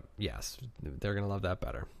comes out. Yes, they're going to love that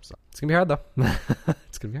better. So it's going to be hard, though.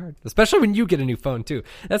 It's going to be hard, especially when you get a new phone, too.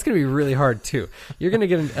 That's going to be really hard, too. You're going to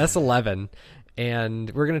get an S11, and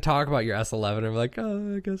we're going to talk about your S11, and we're like,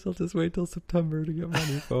 oh, I guess I'll just wait till September to get my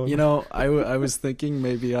new phone. You know, I was thinking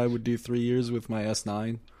maybe I would do 3 years with my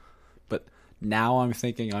S9, but now I'm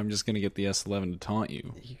thinking I'm just going to get the S11 to taunt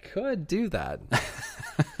you. You could do that.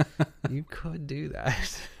 You could do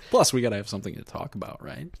that. Plus, we got to have something to talk about,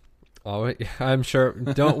 right? Oh, I'm sure.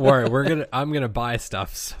 Don't worry. I'm gonna buy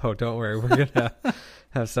stuff, so don't worry. We're gonna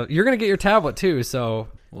have stuff. You're gonna get your tablet too, so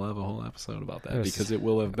We'll have a whole episode about that Yes. because it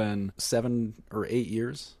will have been 7 or 8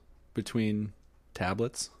 years between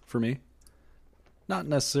tablets for me. Not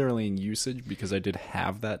necessarily in usage because I did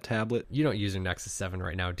have that tablet. you don't use your Nexus 7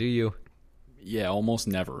 right now, do you? Yeah, almost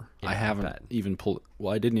never. Yeah, I I haven't bet. even pulled.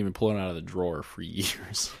 Well, I didn't even pull it out of the drawer for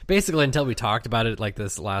years. Basically, until we talked about it like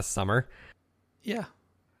this last summer. Yeah,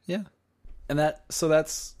 yeah. And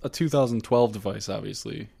that's a 2012 device,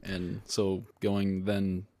 obviously, and so going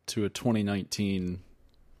then to a 2019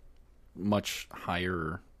 much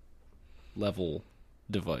higher level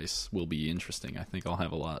device will be interesting. I think I'll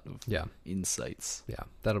have a lot of Yeah, insights. yeah,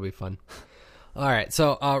 that'll be fun. All right,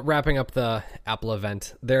 so wrapping up the Apple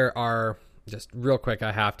event, there are just real quick,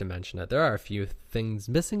 I have to mention it. There are a few things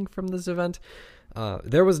missing from this event.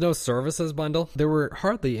 There was no services bundle. There were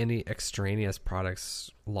hardly any extraneous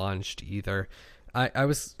products launched either. I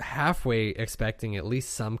was halfway expecting at least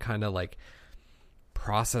some kind of like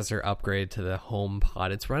processor upgrade to the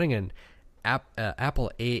HomePod. It's running an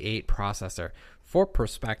Apple A8 processor. For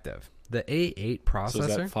perspective, the A8 processor... So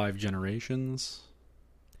is that 5 generations,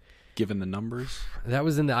 given the numbers? That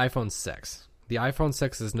was in the iPhone 6. The iPhone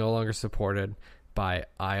 6 is no longer supported by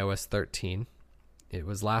iOS 13. It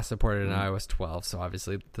was last supported in iOS 12, so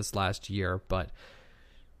obviously this last year, but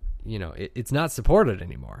you know, it's not supported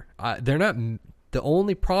anymore. They're not... The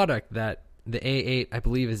only product that the A8, I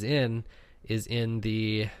believe, is in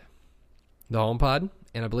the HomePod,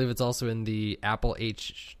 and I believe it's also in the Apple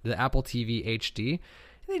TV HD.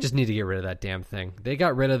 They just need to get rid of that damn thing. They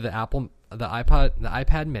got rid of the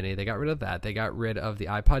iPad Mini. They got rid of that. They got rid of the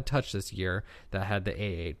iPod Touch this year that had the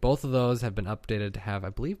A8. Both of those have been updated to have, I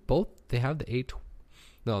believe, they have the A12.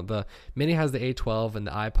 No, the Mini has the A12 and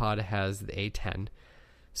the iPod has the A10.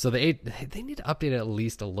 So they need to update it at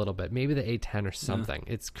least a little bit. Maybe the A10 or something.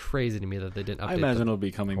 Yeah. It's crazy to me that they didn't update it. I imagine it'll be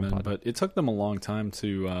coming then, but it took them a long time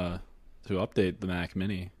to update the Mac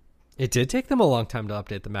Mini. It did take them a long time to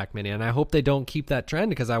update the Mac Mini, and I hope they don't keep that trend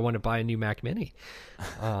because I want to buy a new Mac Mini.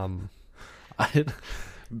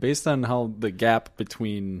 Based on how the gap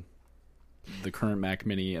between the current Mac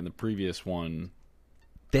Mini and the previous one,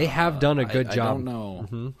 they have done a good job. I don't know.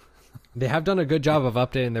 Mm-hmm. They have done a good job of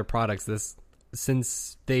updating their products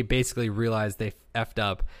since they basically realized they effed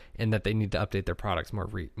up and that they need to update their products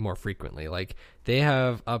more frequently. Like, they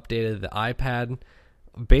have updated the iPad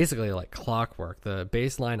basically like clockwork. The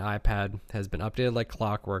baseline iPad has been updated like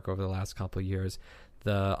clockwork over the last couple of years.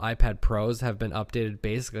 The iPad Pros have been updated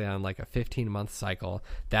basically on like a 15-month cycle.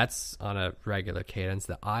 That's on a regular cadence.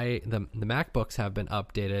 The MacBooks have been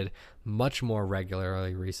updated much more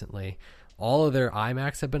regularly recently. All of their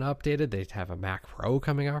iMacs have been updated. They have a Mac Pro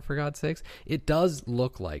coming out, for God's sakes. It does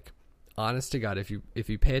look like, honest to God, if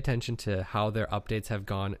you pay attention to how their updates have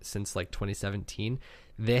gone since like 2017,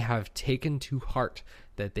 they have taken to heart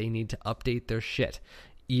that they need to update their shit,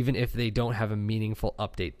 even if they don't have a meaningful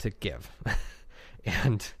update to give.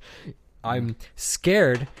 And I'm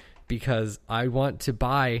scared because I want to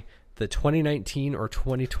buy the 2019 or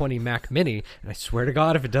 2020 Mac Mini, and I swear to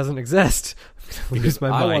God, if it doesn't exist, I'm going to lose my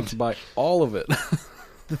mind. I want to buy all of it.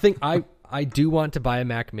 The thing, I do want to buy a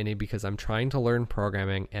Mac Mini because I'm trying to learn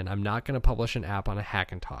programming, and I'm not going to publish an app on a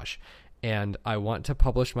Hackintosh. And I want to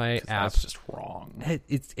publish my app. That's just wrong.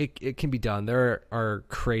 It can be done. There are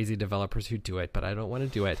crazy developers who do it, but I don't want to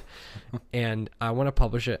do it. And I want to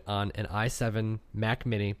publish it on an i7 Mac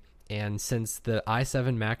Mini. And since the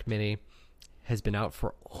i7 Mac Mini has been out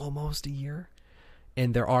for almost a year,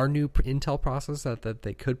 and there are new Intel processors that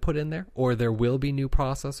they could put in there, or there will be new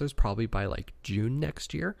processors probably by like June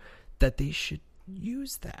next year, that they should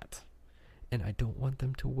use that. And I don't want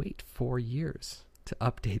them to wait 4 years to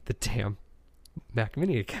update the damn Mac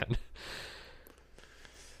Mini again.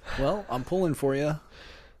 Well, I'm pulling for you.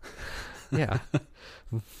 Yeah.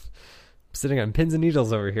 I'm sitting on pins and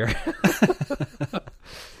needles over here.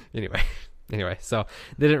 Anyway, so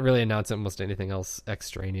they didn't really announce almost anything else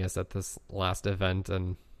extraneous at this last event,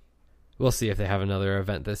 and we'll see if they have another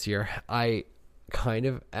event this year. I kind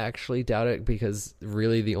of actually doubt it, because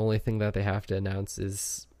really the only thing that they have to announce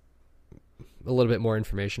is a little bit more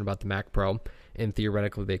information about the Mac Pro, and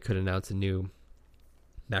theoretically they could announce a new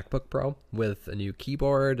MacBook Pro with a new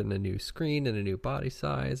keyboard and a new screen and a new body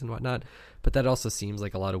size and whatnot, but that also seems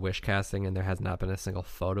like a lot of wish casting, and there has not been a single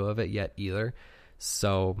photo of it yet either,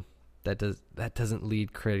 so that doesn't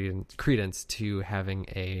lead credence to having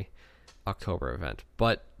a October event.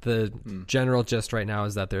 But the general gist right now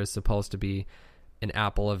is that there's supposed to be an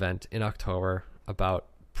Apple event in October about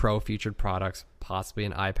Pro featured products, possibly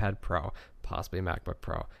an iPad Pro, possibly a MacBook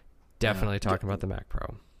Pro. Definitely talking about the Mac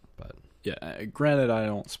Pro. But yeah, granted, I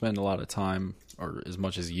don't spend a lot of time, or as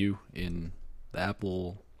much as you, in the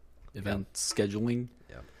Apple event scheduling.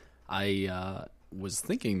 Yeah. I was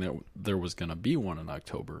thinking that there was going to be one in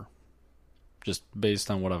October, just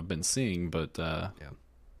based on what I've been seeing, but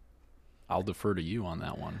I'll defer to you on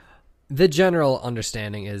that one. The general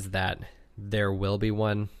understanding is that there will be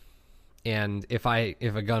one, and if a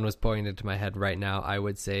gun was pointed to my head right now, I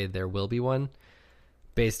would say there will be one,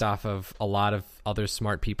 based off of a lot of other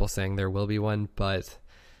smart people saying there will be one, but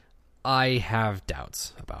I have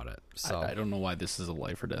doubts about it. So I don't know why this is a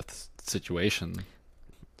life or death situation.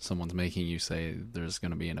 Someone's making you say there's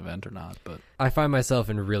going to be an event or not, but I find myself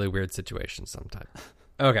in really weird situations sometimes.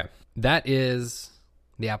 Okay, that is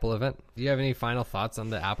the Apple event. Do you have any final thoughts on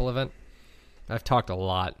the Apple event? I've talked a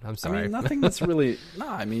lot. I'm sorry. I mean, nothing that's really. No,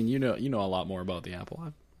 I mean, you know a lot more about the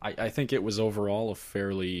Apple. I think it was overall a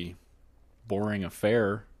fairly boring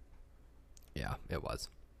affair. Yeah, it was.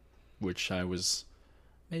 Which I was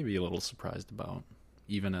maybe a little surprised about,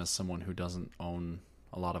 even as someone who doesn't own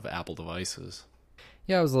a lot of Apple devices.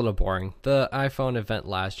 Yeah, it was a little boring. The iPhone event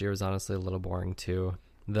last year was honestly a little boring too.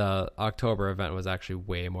 The October event was actually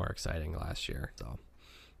way more exciting last year. So,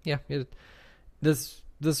 yeah, this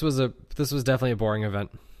was definitely a boring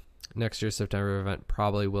event. Next year's September event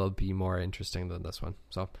probably will be more interesting than this one.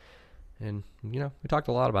 So, and we talked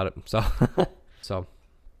a lot about it. So,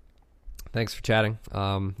 thanks for chatting.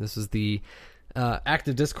 This is the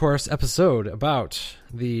Active Discourse episode about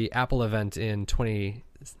the Apple event in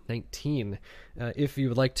 2019. If you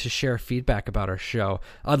would like to share feedback about our show,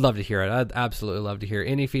 I'd love to hear it. I'd absolutely love to hear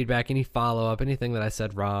any feedback, any follow-up, anything that I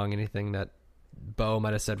said wrong, anything that Bo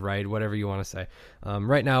might have said right, whatever you want to say.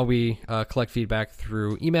 Right now, we collect feedback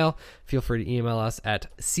through email. Feel free to email us at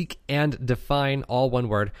seekanddefine, all one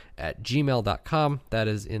word, at gmail.com. That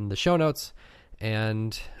is in the show notes.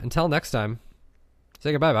 And until next time,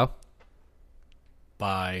 say goodbye, Bo.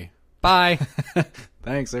 Bye. Bye.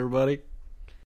 Thanks, everybody.